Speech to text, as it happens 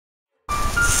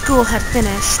School had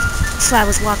finished, so I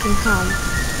was walking home.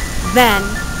 Then,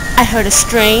 I heard a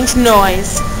strange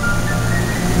noise.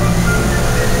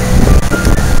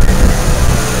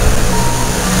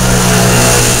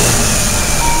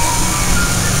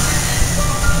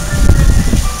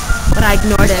 But I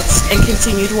ignored it and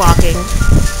continued walking.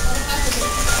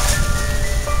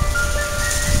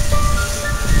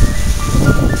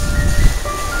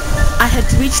 I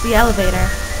had reached the elevator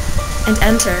and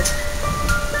entered.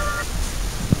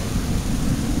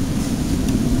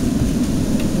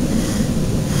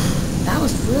 That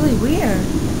was really weird.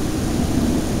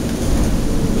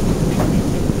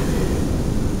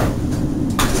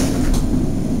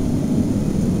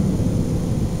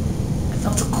 I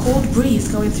felt a cold breeze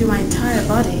going through my entire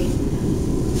body.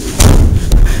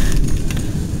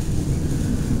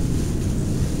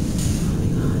 Oh my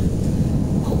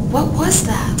God. What was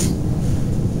that?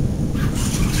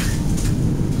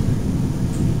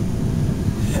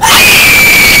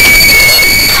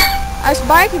 I was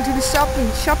biking to the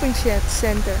shopping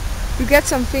center to get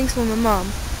some things for my mom.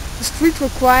 The streets were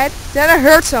quiet, then I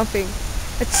heard something.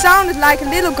 It sounded like a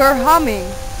little girl humming.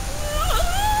 Is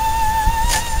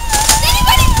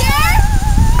anybody there?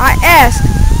 I asked,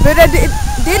 but I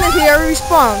didn't hear a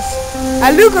response.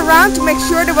 I looked around to make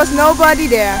sure there was nobody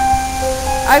there.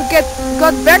 I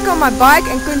got back on my bike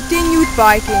and continued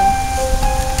biking.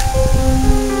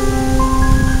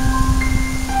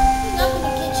 Up in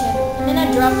the kitchen, and then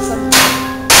I dropped something.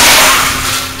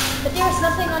 But there was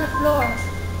nothing on the floor.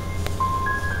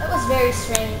 That was very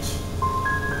strange.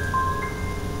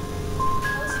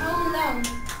 I was home alone,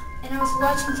 and I was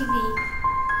watching TV,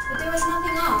 but there was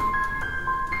nothing on.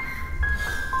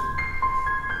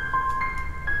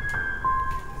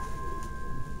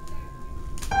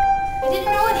 I didn't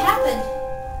know what happened.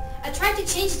 I tried to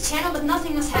change the channel, but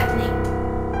nothing was happening.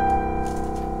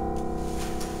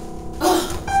 Oh,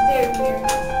 it's very weird.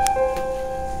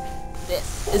 This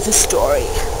is a story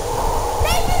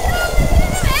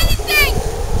Anything!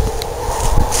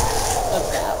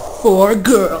 about 4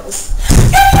 girls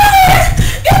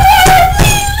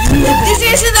This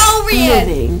isn't over yet!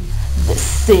 living the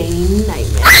same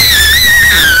nightmare.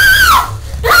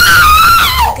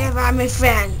 Goodbye, my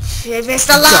friend. If it's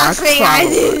the Dark last thing I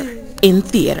Follower do. in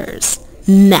theaters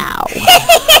now.